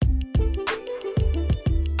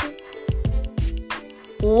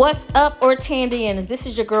What's up, Ortandians? This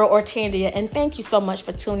is your girl, Ortandia, and thank you so much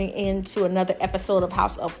for tuning in to another episode of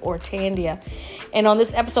House of Ortandia. And on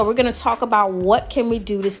this episode, we're going to talk about what can we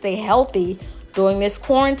do to stay healthy during this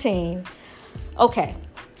quarantine. Okay,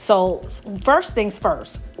 so first things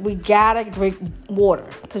first, we got to drink water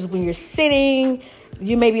because when you're sitting,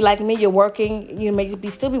 you may be like me, you're working, you may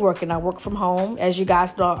still be working. I work from home. As you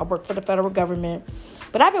guys know, I work for the federal government.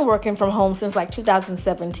 But I've been working from home since like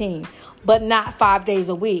 2017, but not 5 days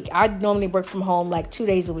a week. I normally work from home like 2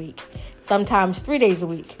 days a week, sometimes 3 days a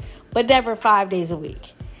week, but never 5 days a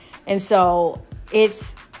week. And so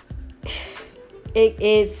it's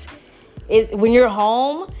when you're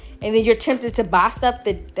home and then you're tempted to buy stuff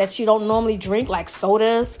that you don't normally drink, like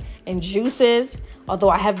sodas and juices, although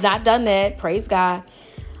I have not done that, praise God.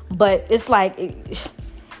 But it's like...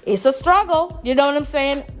 It's a struggle, you know what I'm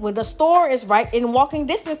saying? When the store is right in walking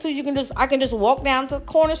distance to you, I can just walk down to the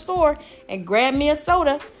corner store and grab me a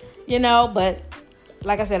soda, but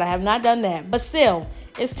like I said, I have not done that. But still,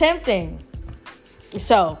 it's tempting.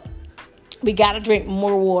 So, we got to drink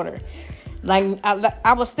more water. Like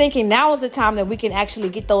I was thinking, now is the time that we can actually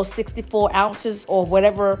get those 64 ounces or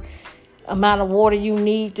whatever amount of water you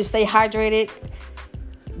need to stay hydrated.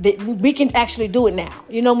 We can actually do it now.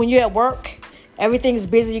 When you're at work, everything's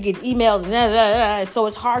busy. You get emails and so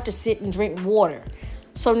it's hard to sit and drink water.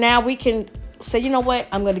 So now we can say, you know what?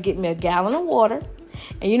 I'm going to get me a gallon of water.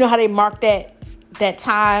 And you know how they mark that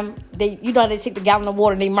time? They take the gallon of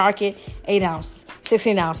water and they mark it 8 ounces,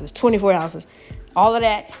 16 ounces, 24 ounces, all of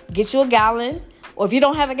that. Get you a gallon. Or if you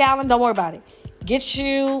don't have a gallon, don't worry about it. Get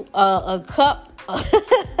you a cup.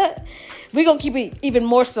 We're going to keep it even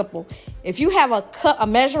more simple. If you have a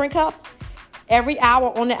measuring cup, every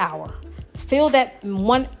hour on the hour, fill that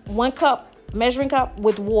one cup, measuring cup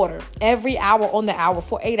with water every hour on the hour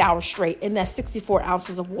for 8 hours straight. And that's 64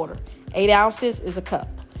 ounces of water. 8 ounces is a cup.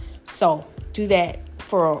 So do that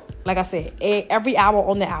for, like I said, every hour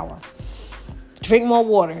on the hour. Drink more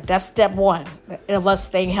water. That's step one of us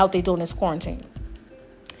staying healthy during this quarantine.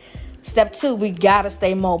 Step two, we got to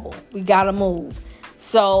stay mobile. We got to move.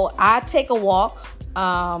 So I take a walk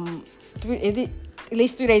at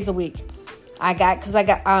least 3 days a week.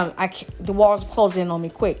 The walls close in on me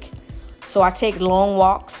quick. So I take long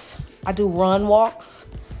walks. I do run walks.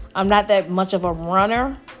 I'm not that much of a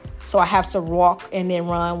runner. So I have to walk and then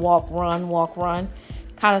run, walk, run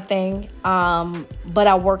kind of thing. But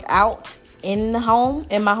I work out in my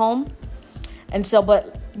home. And so,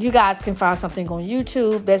 but you guys can find something on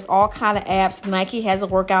YouTube. There's all kind of apps. Nike has a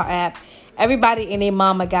workout app. Everybody and their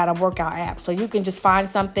mama got a workout app. So you can just find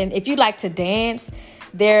something. If you like to dance,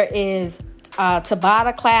 there is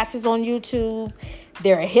Tabata classes on YouTube.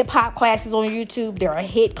 There are hip hop classes on YouTube. There are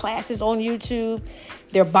HIIT classes on YouTube.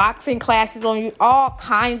 There are boxing classes on YouTube. All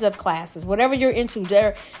kinds of classes. Whatever you're into.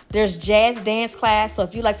 There's jazz dance class. So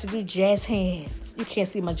if you like to do jazz hands, you can't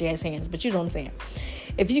see my jazz hands, but you know what I'm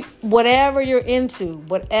saying. Whatever you're into,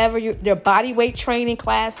 there are body weight training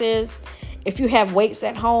classes. If you have weights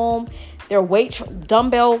at home, there are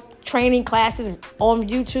dumbbell training classes on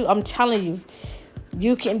YouTube. I'm telling you,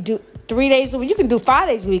 you can do 3 days a week. You can do 5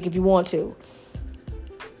 days a week if you want to.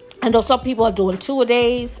 I know some people are doing 2 a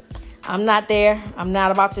days. I'm not there. I'm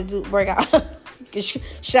not about to do workout.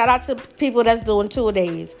 Shout out to people that's doing 2 a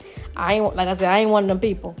days. I ain't one of them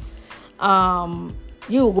people.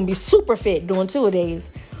 You gonna be super fit doing 2 a days,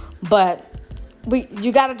 but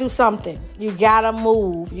you got to do something. You got to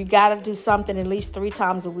move. You got to do something at least 3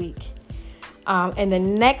 times a week. And the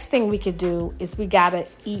next thing we could do is we got to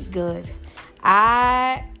eat good.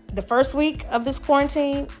 The first week of this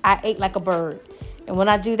quarantine, I ate like a bird. And when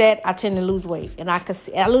I do that, I tend to lose weight. And I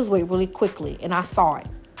lose weight really quickly. And I saw it.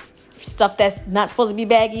 Stuff that's not supposed to be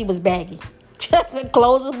baggy was baggy.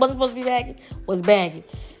 Clothes that wasn't supposed to be baggy was baggy.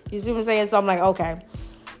 You see what I'm saying? So I'm like, okay.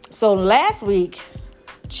 So last week,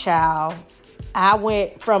 child, I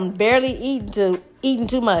went from barely eating to eating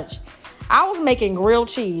too much. I was making grilled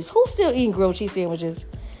cheese. Who's still eating grilled cheese sandwiches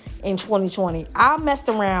in 2020? I messed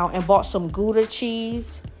around and bought some Gouda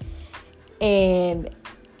cheese and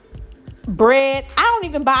bread. I don't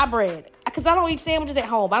even buy bread because I don't eat sandwiches at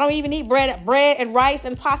home. I don't even eat bread and rice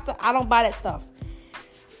and pasta. I don't buy that stuff.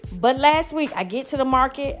 But last week, I get to the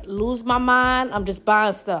market, lose my mind. I'm just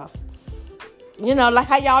buying stuff. Like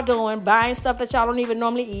how y'all doing, buying stuff that y'all don't even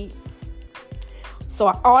normally eat. So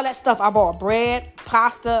all that stuff, I bought bread,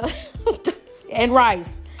 pasta, and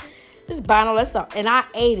rice. Just buying all that stuff. And I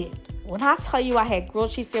ate it. When I tell you I had grilled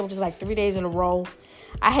cheese sandwiches like 3 days in a row,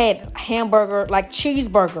 I had hamburger, like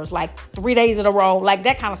cheeseburgers, like 3 days in a row, like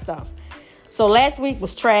that kind of stuff. So last week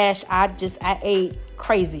was trash. I ate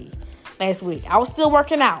crazy last week. I was still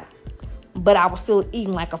working out, but I was still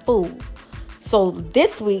eating like a fool. So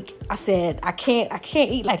this week I said, I can't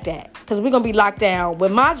eat like that, because we're going to be locked down.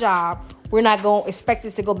 With my job, we're not going to expect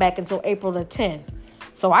us to go back until April the 10th.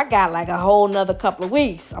 So I got like a whole nother couple of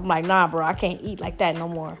weeks. I'm like, nah, bro, I can't eat like that no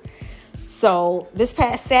more. So this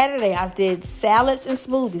past Saturday, I did salads and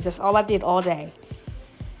smoothies. That's all I did all day.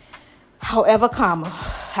 However,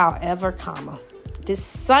 this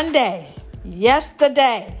Sunday,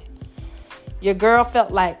 yesterday, your girl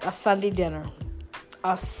felt like a Sunday dinner,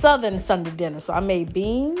 a Southern Sunday dinner. So I made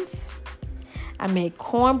beans, I made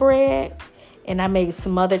cornbread, and I made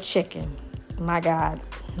smothered chicken. My God.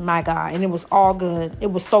 And it was all good. It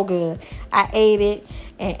was so good. I ate it.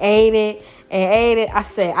 I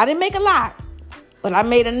said, I didn't make a lot, but I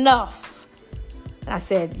made enough. And I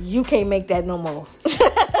said, you can't make that no more.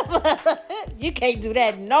 You can't do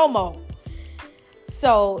that no more.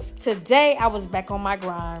 So today I was back on my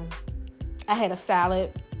grind. I had a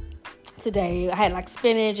salad today. I had like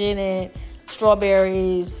spinach in it,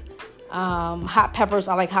 strawberries, hot peppers.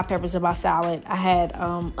 I like hot peppers in my salad. I had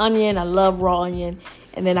onion. I love raw onion.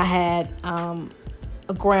 And then I had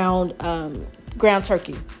a ground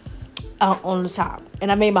turkey on the top.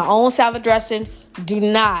 And I made my own salad dressing.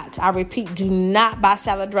 I repeat, do not buy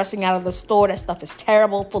salad dressing out of the store. That stuff is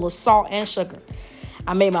terrible, full of salt and sugar.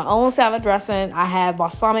 I made my own salad dressing. I have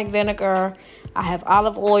balsamic vinegar. I have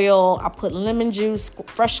olive oil. I put lemon juice,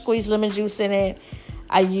 fresh squeezed lemon juice in it.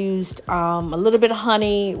 I used a little bit of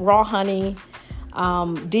honey, raw honey,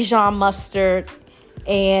 Dijon mustard,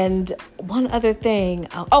 and one other thing.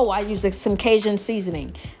 I used like some Cajun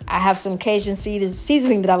seasoning. I have some Cajun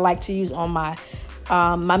seasoning that I like to use on my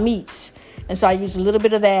meats. And so I used a little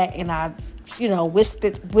bit of that, and I,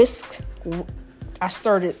 I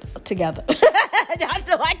stirred it together. Y'all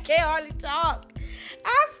know I can't hardly talk.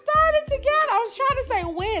 I stirred it together. I was trying to say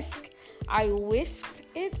whisk. I whisked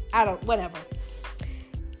it. Whatever.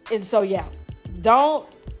 And so, yeah,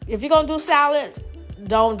 if you're going to do salads,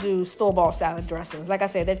 don't do store-bought salad dressings. Like I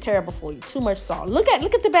said, they're terrible for you. Too much salt. Look at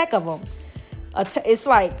the back of them. It's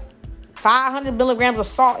like 500 milligrams of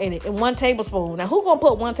salt in it and 1 tablespoon. Now, who's going to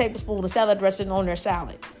put 1 tablespoon of salad dressing on their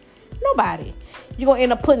salad? Nobody. You're going to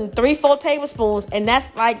end up putting 3-4 tablespoons, and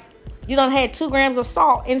that's like you done had 2 grams of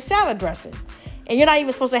salt in salad dressing. And you're not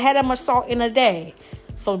even supposed to have that much salt in a day.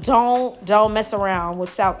 So don't mess around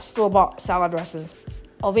with store-bought salad dressings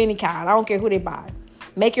of any kind. I don't care who they buy.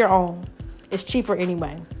 Make your own. It's cheaper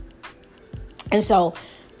anyway. And so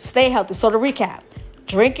stay healthy. So to recap,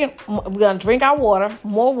 we're going to drink our water,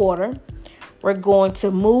 more water. We're going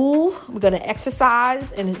to move. We're going to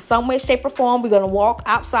exercise in some way, shape, or form. We're going to walk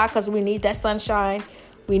outside because we need that sunshine.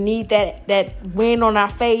 We need that wind on our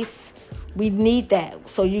face. We need that.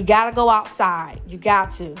 So you got to go outside. You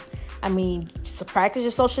got to. So practice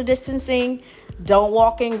your social distancing. Don't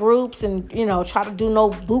walk in groups and, try to do no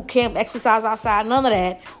boot camp exercise outside. None of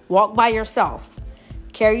that. Walk by yourself.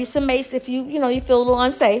 Carry you some mace if you feel a little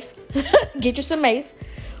unsafe. Get you some mace.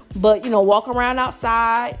 But, walk around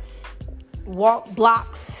outside. Walk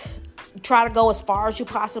blocks. Try to go as far as you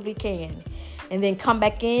possibly can. And then come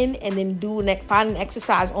back in and then find an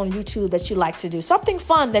exercise on YouTube that you like to do. Something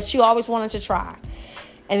fun that you always wanted to try.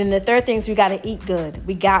 And then the third thing is we got to eat good.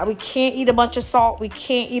 We can't eat a bunch of salt. We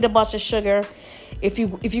can't eat a bunch of sugar. If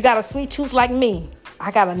you got a sweet tooth like me,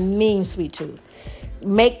 I got a mean sweet tooth.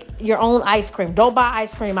 Make your own ice cream. Don't buy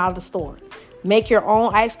ice cream out of the store. Make your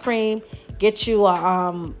own ice cream. Get you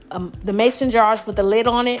the mason jars with the lid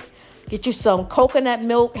on it. Get you some coconut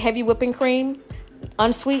milk, heavy whipping cream,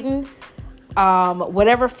 unsweetened.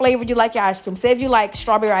 Whatever flavor you like your ice cream. Say if you like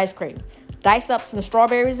strawberry ice cream, dice up some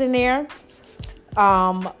strawberries in there.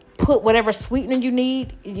 Put whatever sweetener you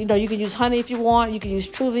need. You can use honey if you want. You can use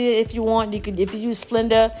Truvia if you want. If you use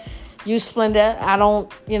Splenda, use Splenda. I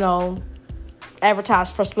don't,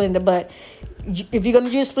 advertise for Splenda, but if you're going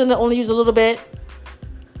to use Splenda, only use a little bit.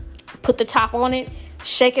 Put the top on it.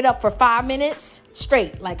 Shake it up for 5 minutes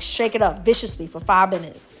straight. Like shake it up viciously for 5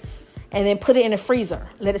 minutes. And then put it in the freezer.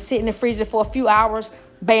 Let it sit in the freezer for a few hours.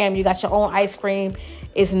 Bam, you got your own ice cream.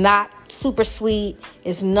 It's not super sweet.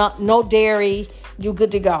 It's no dairy. You're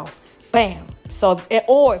good to go. Bam. So,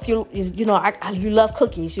 if you love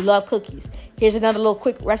cookies. You love cookies. Here's another little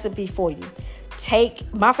quick recipe for you.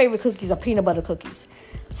 My favorite cookies are peanut butter cookies.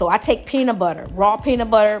 So I take peanut butter, raw peanut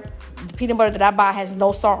butter. The peanut butter that I buy has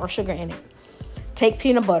no salt or sugar in it. Take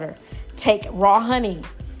peanut butter. Take raw honey.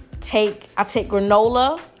 I take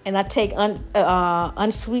granola. And I take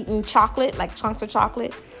unsweetened chocolate, like chunks of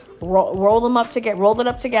chocolate, roll it up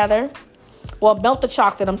together. Well, melt the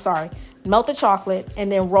chocolate, Melt the chocolate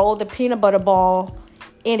and then roll the peanut butter ball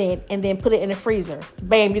in it and then put it in the freezer.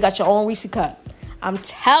 Bam, you got your own Reese cup. I'm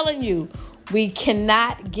telling you, We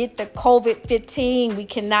cannot get the COVID-15. We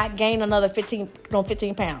cannot gain another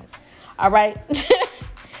 15 pounds. All right.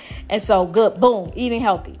 And so good. Boom. Eating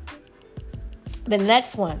healthy. The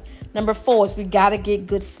next one, number 4, is we got to get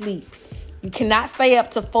good sleep. You cannot stay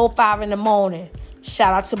up till 4, 5 in the morning.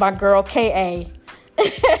 Shout out to my girl, K.A.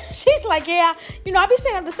 She's like, yeah, I be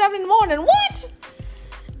staying up to 7 in the morning. What?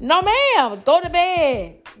 No, ma'am. Go to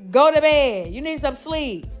bed. Go to bed. You need some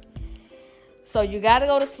sleep. So you got to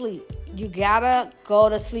go to sleep. You got to go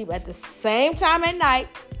to sleep at the same time at night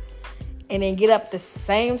and then get up the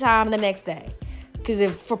same time the next day.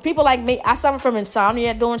 Because for people like me, I suffer from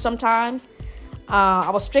insomnia during sometimes. I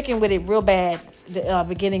was stricken with it real bad the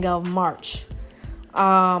beginning of March.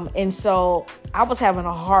 And so I was having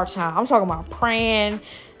a hard time. I'm talking about praying,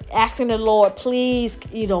 asking the Lord, please,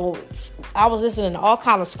 I was listening to all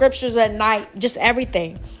kinds of scriptures at night, just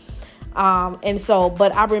everything. And so,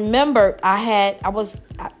 but I remember I had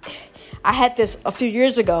this a few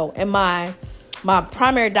years ago, and my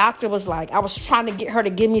primary doctor was like, I was trying to get her to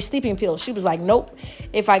give me sleeping pills. She was like, nope,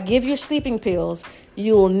 if I give you sleeping pills,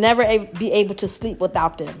 you will never be able to sleep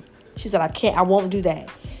without them. She said, I won't do that.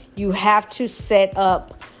 You have to set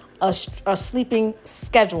up a sleeping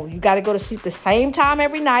schedule. You got to go to sleep the same time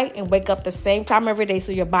every night and wake up the same time every day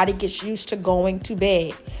so your body gets used to going to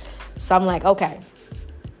bed. So I'm like, okay.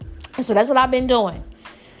 And so that's what I've been doing.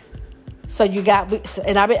 So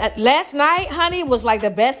last night, honey, was like the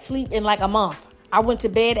best sleep in like a month. I went to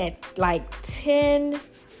bed at like 10.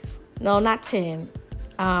 No, not 10.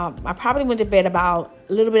 I probably went to bed about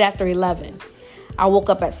a little bit after 11. I woke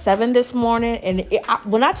up at 7 this morning, and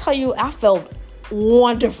when I tell you, I felt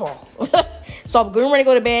wonderful. So I'm getting ready to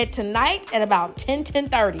go to bed tonight at about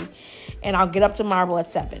 10:30, and I'll get up tomorrow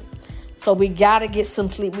at 7. So we got to get some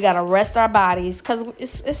sleep. We got to rest our bodies because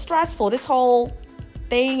it's stressful. This whole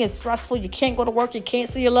thing is stressful. You can't go to work. You can't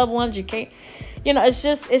see your loved ones. You can't,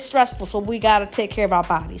 it's stressful. So we got to take care of our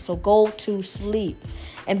bodies. So go to sleep.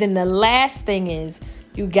 And then the last thing is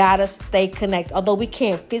you got to stay connected. Although we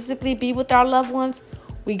can't physically be with our loved ones,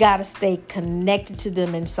 we got to stay connected to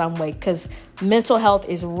them in some way because mental health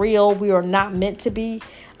is real. We are not meant to be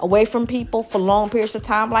away from people for long periods of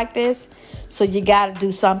time like this. So you got to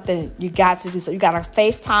do something. You got to do so. You got to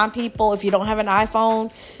FaceTime people. If you don't have an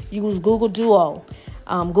iPhone, use Google Duo.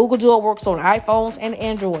 Google Duo works on iPhones and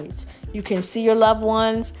Androids. You can see your loved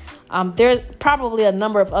ones. There's probably a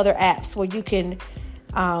number of other apps where you can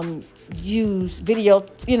use video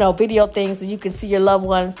things so you can see your loved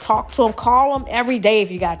ones, talk to them, call them every day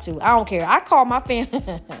if you got to. I don't care. I call my family.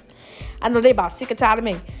 I know they about sick and tired of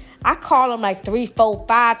me. I call them like 3, 4,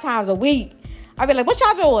 5 times a week. I be like, what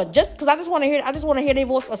y'all doing? Just because I just want to hear their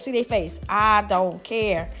voice or see their face. I don't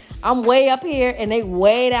care. I'm way up here and they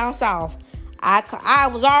way down south. I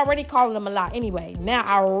was already calling them a lot anyway. Now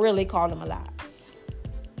I really call them a lot.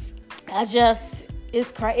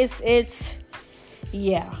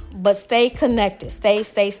 Yeah. But stay connected.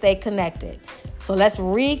 Stay connected. So let's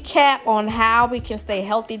recap on how we can stay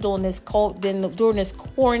healthy during this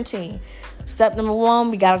quarantine. Step number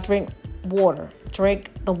 1, we got to drink water.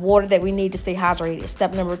 Drink the water that we need to stay hydrated.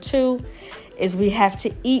 Step number 2 is we have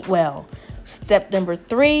to eat well. Step number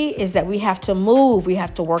 3 is that we have to move. We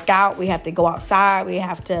have to work out. We have to go outside. We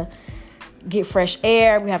have to get fresh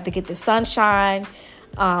air. We have to get the sunshine.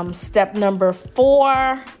 Step number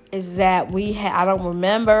 4 is that I don't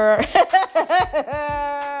remember.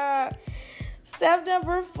 Step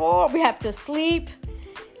number 4, we have to sleep.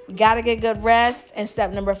 We got to get good rest. And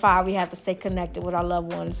step number 5, we have to stay connected with our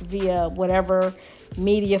loved ones via whatever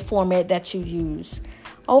media format that you use.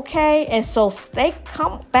 Okay, and so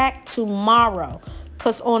come back tomorrow,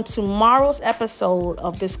 because on tomorrow's episode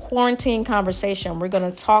of this quarantine conversation, we're going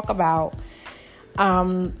to talk about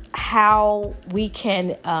how we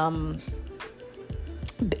can,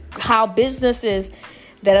 how businesses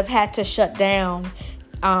that have had to shut down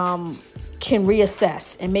can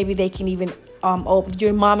reassess, and maybe they can even open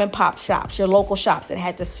your mom and pop shops, your local shops that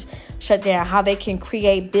had to shut down, how they can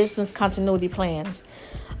create business continuity plans.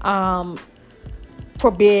 God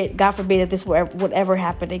forbid that this would ever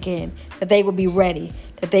happen again, that they would be ready,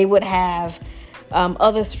 that they would have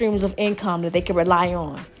other streams of income that they could rely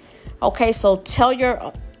on. Okay, so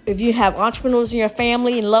if you have entrepreneurs in your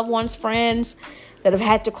family and loved ones, friends that have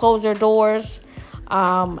had to close their doors,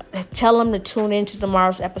 tell them to tune into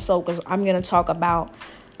tomorrow's episode, because I'm going to talk about,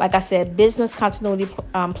 like I said, business continuity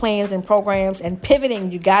plans and programs and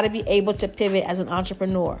pivoting. You got to be able to pivot as an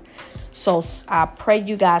entrepreneur. So I pray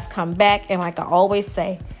you guys come back. And like I always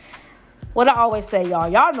say,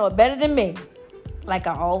 y'all know it better than me. Like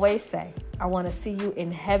I always say, I want to see you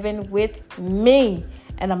in heaven with me.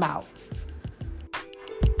 And I'm out.